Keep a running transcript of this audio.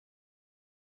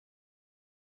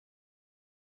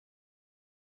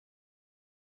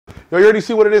Yo, you already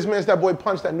see what it is, man? It's that boy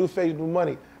Punch, that new face, new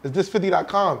money. It's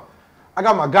this50.com. I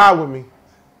got my guy with me.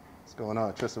 What's going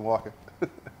on? Tristan Walker.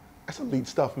 That's elite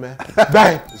stuff, man.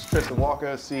 Bang. This is Tristan Walker,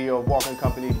 CEO of Walker &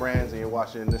 Company Brands, and you're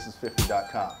watching This Is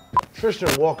 50.com.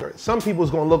 Tristan Walker. Some people's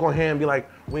gonna look on here and be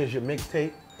like, where's your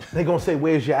mixtape? They gonna say,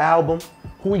 where's your album?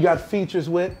 Who we got features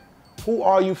with? Who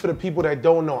are you for the people that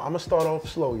don't know? I'm gonna start off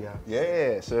slow, yeah.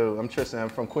 Yeah, so I'm Tristan. I'm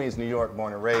from Queens, New York,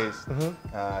 born and raised.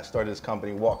 I started this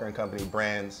company, Walker & Company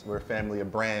Brands. We're a family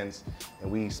of brands,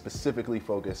 and we specifically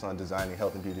focus on designing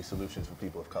health and beauty solutions for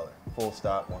people of color. Full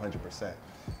stop, 100%.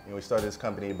 We started this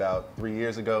company about 3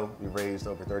 years ago. We raised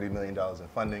over $30 million in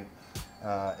funding.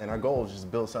 And our goal is just to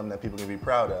build something that people can be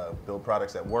proud of, build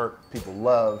products that work, people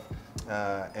love,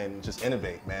 and just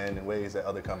innovate, man, in ways that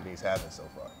other companies haven't so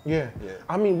far. Yeah.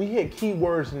 I mean, we hit key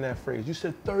words in that phrase. You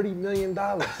said $30 million,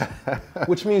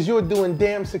 which means you're doing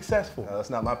damn successful.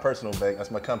 That's not my personal bank, that's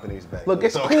my company's bank. Look,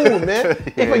 it's cool, man.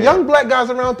 If a young black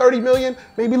guy's around 30 million,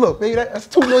 maybe that's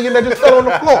 2 million that just fell on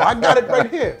the floor. I got it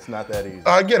right here. It's not that easy.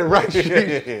 I get it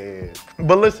right.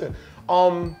 But listen,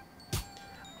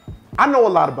 I know a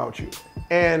lot about you.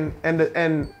 And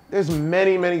there's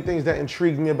many things that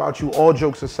intrigue me about you, all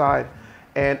jokes aside.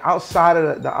 And outside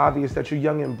of the obvious that you're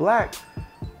young and black,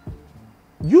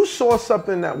 you saw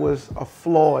something that was a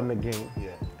flaw in the game. Yeah.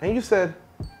 And you said,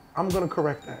 I'm gonna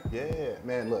correct that. Yeah,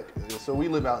 man, look, so we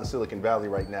live out in Silicon Valley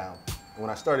right now. When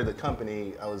I started the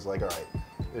company, I was like, all right,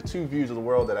 there are two views of the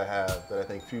world that I have that I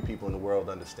think few people in the world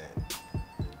understand.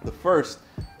 The first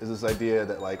is this idea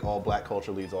that like all black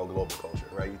culture leads all global culture,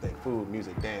 right? You think food,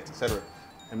 music, dance, etc.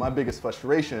 And my biggest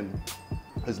frustration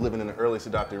is living in the earliest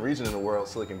adopting region in the world,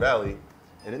 Silicon Valley,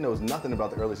 and it knows nothing about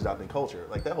the earliest adopting culture.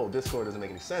 Like that whole discord doesn't make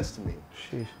any sense to me.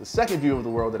 Sheesh. The second view of the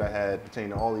world that I had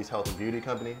pertained to all these health and beauty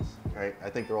companies, right? I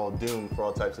think they're all doomed for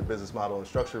all types of business model and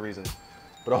structure reasons.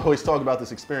 But I always talk about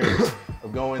this experience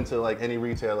of going to like any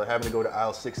retailer, having to go to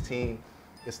aisle 16.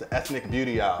 It's the ethnic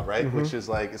beauty aisle, right? Which is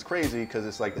like, it's crazy because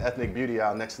it's like the ethnic beauty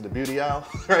aisle next to the beauty aisle,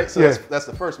 right? So that's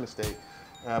the first mistake.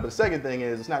 But the second thing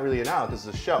is it's not really an aisle because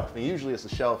it's a shelf. And usually it's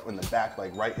a shelf in the back,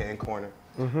 like right-hand corner.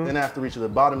 Then I have to reach to the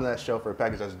bottom of that shelf for a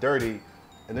package that's dirty.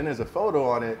 And then there's a photo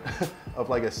on it of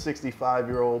like a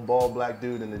 65-year-old bald black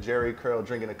dude in the Jerry curl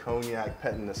drinking a cognac,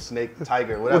 petting a snake,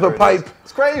 tiger, whatever. With a pipe.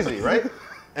 It's crazy, right?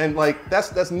 And like,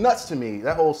 that's nuts to me,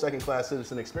 that whole second-class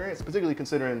citizen experience, particularly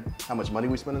considering how much money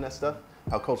we spend on that stuff,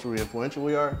 how culturally influential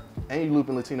we are, and you loop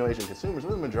in Latino Asian consumers.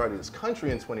 We're the majority of this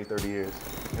country in 20, 30 years,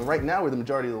 and right now we're the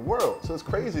majority of the world. So it's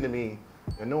crazy to me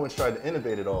that no one's tried to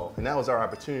innovate at all, and that was our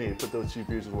opportunity to put those two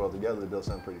views of the world together to build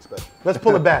something pretty special. Let's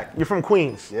pull it back. You're from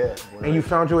Queens. Yeah. And you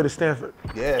found your way to Stanford.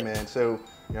 Yeah, man. So,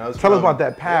 tell us about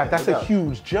that path. That's a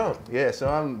huge jump. Yeah, so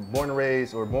I'm born and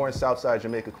raised, or born Southside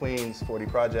Jamaica, Queens, 40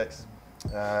 projects.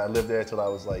 I lived there till I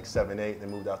was like 7, 8, then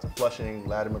moved out to Flushing,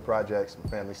 Latimer Projects, my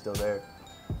family's still there.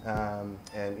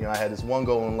 And I had this one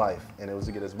goal in life, and it was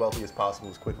to get as wealthy as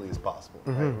possible, as quickly as possible.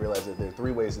 I realized that there are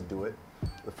 3 ways to do it.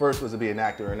 The first was to be an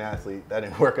actor or an athlete. That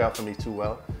didn't work out for me too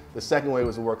well. The second way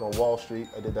was to work on Wall Street.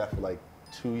 I did that for like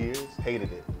 2 years,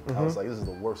 hated it. I was like, this is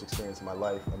the worst experience of my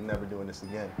life. I'm never doing this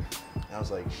again. And I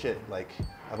was like, shit, like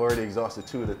I've already exhausted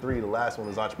 2 of the 3. The last one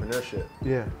was entrepreneurship.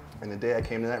 Yeah. And the day I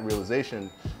came to that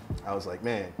realization, I was like,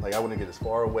 man, like I want to get as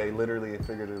far away, literally and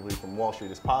figuratively, from Wall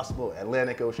Street as possible.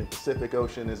 Atlantic Ocean, Pacific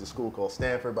Ocean. There's a school called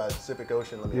Stanford by the Pacific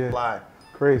Ocean. Let me apply.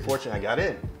 Crazy. Fortunately, I got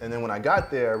in. And then when I got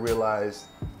there, I realized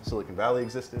Silicon Valley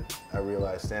existed. I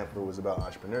realized Stanford was about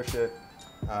entrepreneurship.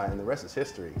 And the rest is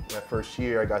history. That first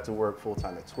year, I got to work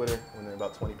full-time at Twitter when there were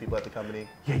about 20 people at the company.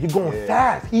 Yeah, you're going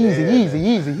fast. Easy.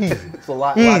 It's a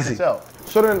lot to tell.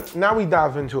 So then, now we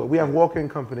dive into it. We have Walker &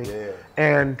 Company.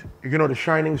 And, the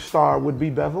shining star would be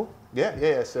Bevel?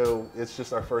 Yeah. So it's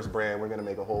just our first brand. We're going to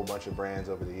make a whole bunch of brands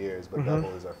over the years, but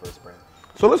Bevel is our first brand.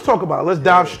 So let's talk about it. Let's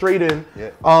dive straight in.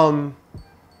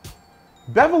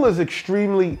 Bevel is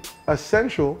extremely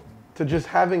essential to just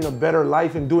having a better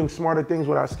life and doing smarter things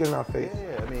with our skin and our face.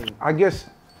 Yeah, I mean, I guess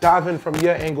dive in from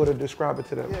your angle to describe it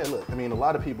to them. Yeah, look, I mean, a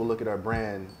lot of people look at our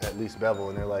brand, at least Bevel,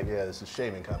 and they're like, yeah, this is a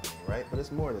shaving company, right? But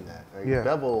it's more than that. Right? Yeah.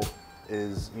 Bevel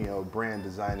is, brand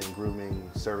designing, grooming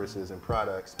services and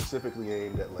products specifically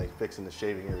aimed at like fixing the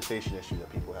shaving irritation issue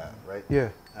that people have, right? Yeah.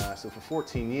 So for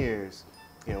 14 years,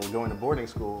 going to boarding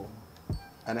school,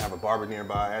 I didn't have a barber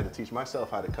nearby. I had to teach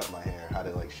myself how to cut my hair, how to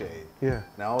like shave. Yeah.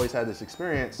 And I always had this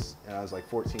experience, and I was like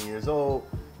 14 years old.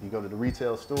 You go to the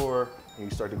retail store, and you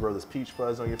start to grow this peach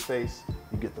fuzz on your face.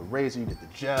 You get the razor, you get the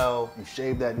gel, you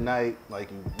shave that night, like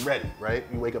you're ready, right?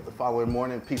 You wake up the following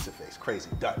morning, pizza face, crazy,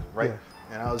 done, right?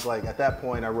 Yeah. And I was like, at that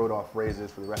point, I wrote off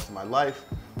razors for the rest of my life.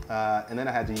 And then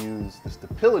I had to use this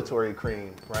depilatory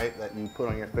cream, right, that you put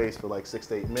on your face for like 6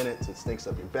 to 8 minutes. It stinks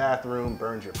up your bathroom,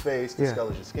 burns your face,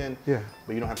 discolors your skin. Yeah.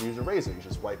 But you don't have to use a razor, you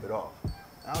just wipe it off.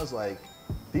 And I was like,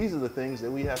 these are the things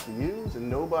that we have to use, and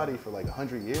nobody for like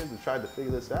 100 years has tried to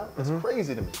figure this out. That's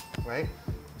crazy to me, right?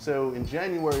 So in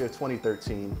January of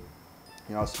 2013,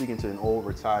 I was speaking to an old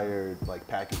retired like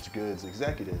packaged goods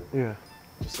executive. Yeah.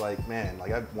 Just like, man,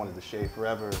 like I wanted to shave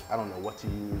forever. I don't know what to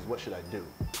use. What should I do?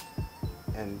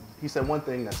 And he said one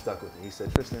thing that stuck with me. He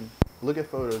said, Tristan, look at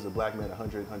photos of black men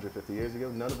 100, 150 years ago.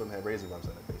 None of them had razor bumps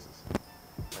on their faces.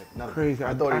 Right? None Crazy.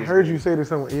 of them. I heard you say this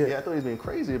somewhere. Yeah, I thought he was being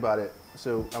crazy about it.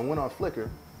 So I went on Flickr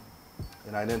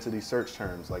and I entered these search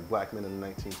terms like black men in the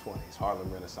 1920s,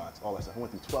 Harlem Renaissance, all that stuff. I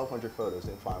went through 1,200 photos,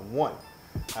 didn't find one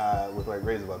with like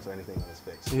razor bumps or anything on his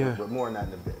face. Yeah. But more on that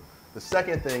in a bit. The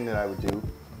second thing that I would do,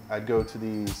 I'd go to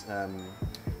these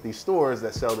stores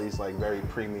that sell these like very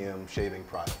premium shaving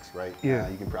products, right? Yeah.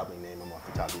 You can probably name them off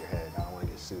the top of your head. I don't want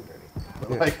to get sued or anything.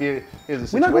 But like here's the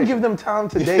situation. We're not gonna give them time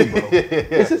today, bro.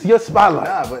 This is your spotlight.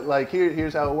 Nah, but like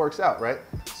here's how it works out, right?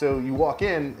 So you walk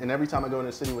in, and every time I go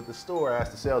into the city with the store, I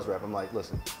ask the sales rep, I'm like,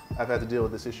 listen, I've had to deal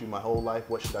with this issue my whole life.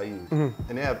 What should I use? And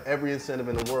they have every incentive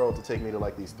in the world to take me to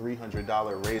like these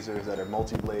 $300 razors that are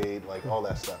multi-blade, like all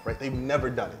that stuff, right? They've never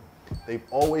done it. They've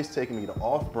always taken me to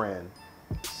off-brand,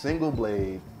 single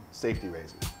blade safety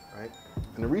razors, right?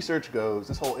 And the research goes,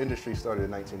 this whole industry started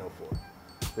in 1904.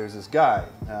 There's this guy,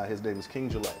 his name is King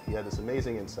Gillette. He had this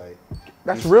amazing insight.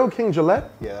 That's real King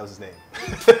Gillette? Yeah, that was his name.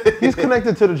 He's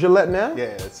connected to the Gillette now? Yeah,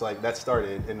 it's like, that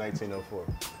started in 1904.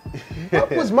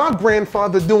 What was my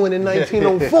grandfather doing in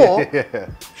 1904? Yeah.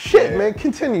 Shit, man,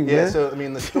 continue, Yeah, man. so I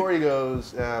mean, the story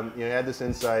goes, he had this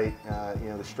insight,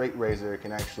 the straight razor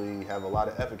can actually have a lot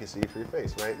of efficacy for your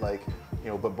face, right? Like,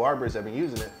 but barbers have been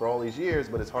using it for all these years,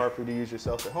 but it's hard for you to use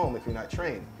yourself at home if you're not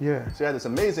trained. Yeah. So he had this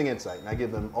amazing insight, and I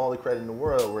give them all the credit in the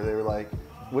world, where they were like,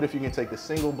 what if you can take the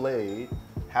single blade,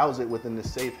 house it within the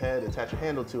safe head, attach a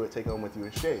handle to it, take it home with you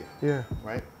and shave. Yeah.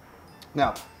 Right?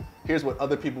 Now, here's what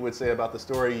other people would say about the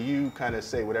story. You kind of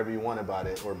say whatever you want about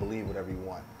it or believe whatever you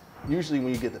want. Usually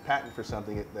when you get the patent for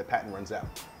something, the patent runs out,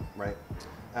 right?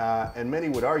 And many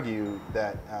would argue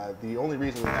that the only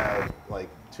reason we have like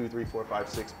 2, 3, 4, 5,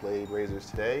 6 blade razors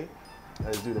today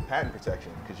is due to patent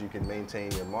protection, because you can maintain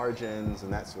your margins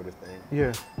and that sort of thing.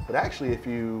 Yeah. But actually, if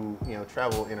you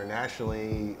travel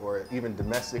internationally or even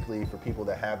domestically for people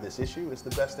that have this issue, it's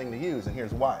the best thing to use, and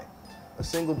here's why. A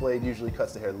single blade usually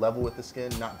cuts the hair level with the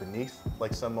skin, not beneath,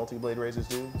 like some multi-blade razors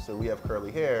do. So we have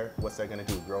curly hair, what's that gonna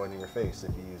do? Grow into your face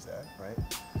if you use that, right?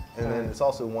 And then it's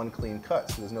also one clean cut,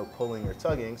 so there's no pulling or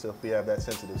tugging, so if we have that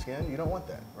sensitive skin, you don't want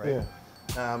that, right?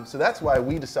 Yeah. So that's why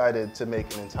we decided to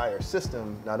make an entire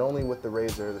system, not only with the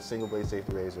razor, the single blade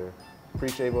safety razor,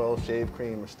 pre-shave oil, shave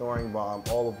cream, restoring balm,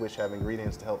 all of which have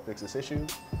ingredients to help fix this issue,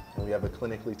 and we have a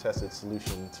clinically tested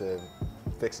solution to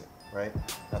fix it, right?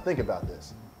 Now think about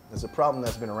this. It's a problem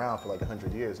that's been around for like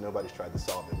 100 years. Nobody's tried to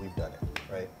solve it. We've done it,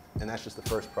 right? And that's just the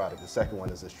first product. The second one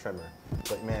is this trimmer.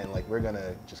 But man, like we're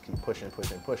gonna just keep pushing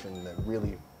to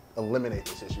really eliminate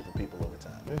this issue for people over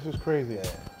time. This is crazy. Yeah.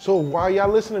 So while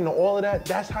y'all listening to all of that,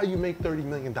 that's how you make $30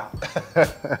 million.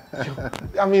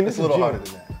 I mean, It's a little harder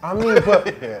than that. I mean, but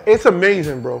it's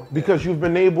amazing, bro, because you've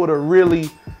been able to really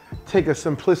take a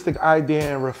simplistic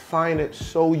idea and refine it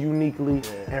so uniquely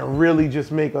and really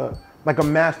just make a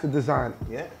master design.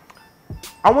 Yeah.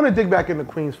 I want to dig back into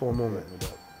Queens for a moment.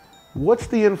 What's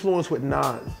the influence with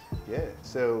Nas? Yeah,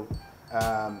 so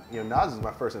Nas is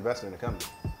my first investor in the company.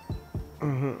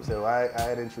 So I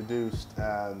had introduced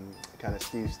kind of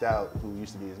Steve Stout, who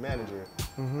used to be his manager,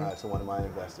 to one of my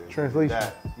investors. Translation.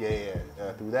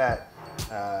 Through that,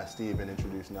 Steve had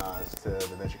introduced Nas to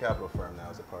the venture capital firm that I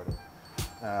was a part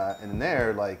of. And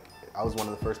there, like, I was one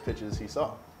of the first pitches he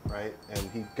saw, right? And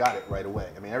he got it right away.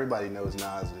 I mean, everybody knows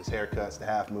Nas, his haircuts, the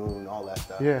half moon, all that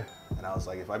stuff. Yeah. And I was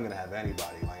like, if I'm gonna have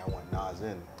anybody, like, I want Nas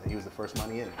in. And he was the first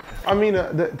money in. I mean,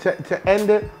 to end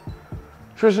it,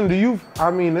 Tristan,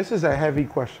 this is a heavy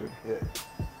question. Yeah.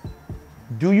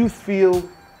 Do you feel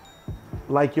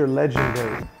like you're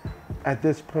legendary at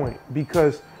this point?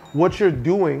 Because what you're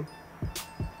doing,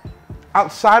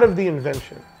 outside of the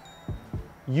invention,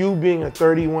 you being a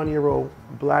 31-year-old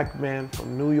black man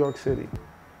from New York City,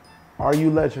 are you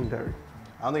legendary?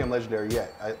 I don't think I'm legendary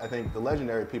yet. I think the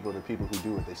legendary people are the people who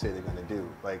do what they say they're gonna do.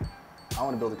 Like, I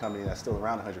wanna build a company that's still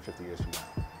around 150 years from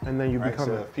now. And then you Right? become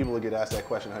So it. if people get asked that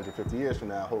question 150 years from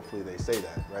now, hopefully they say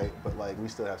that, right? But like, we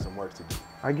still have some work to do.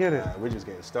 I get it. We're just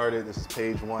getting started. This is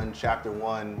page 1, chapter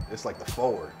 1. It's like the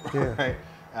forward, Yeah. right?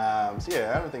 So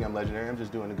yeah, I don't think I'm legendary. I'm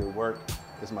just doing the good work.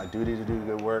 It's my duty to do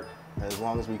good work. And as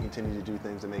long as we continue to do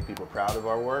things that make people proud of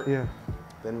our work, Yeah.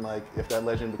 then like if that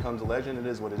legend becomes a legend, it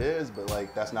is what it is. But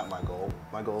like that's not my goal.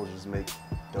 My goal is just make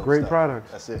dope Great stuff.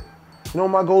 products. That's it. You know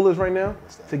what my goal is right now?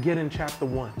 that? To get in chapter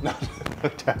 1. No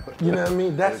doubt. You know what I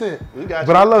mean? That's it. We got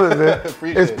but you. I love it, man.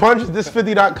 Appreciate It's it.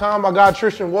 punchthisfitty.com. I got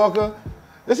Tristan Walker.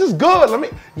 This is good. Let me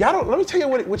tell you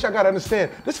what y'all gotta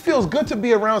understand. This feels good to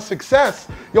be around success.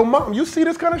 Yo, mom, you see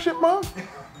this kind of shit, mom?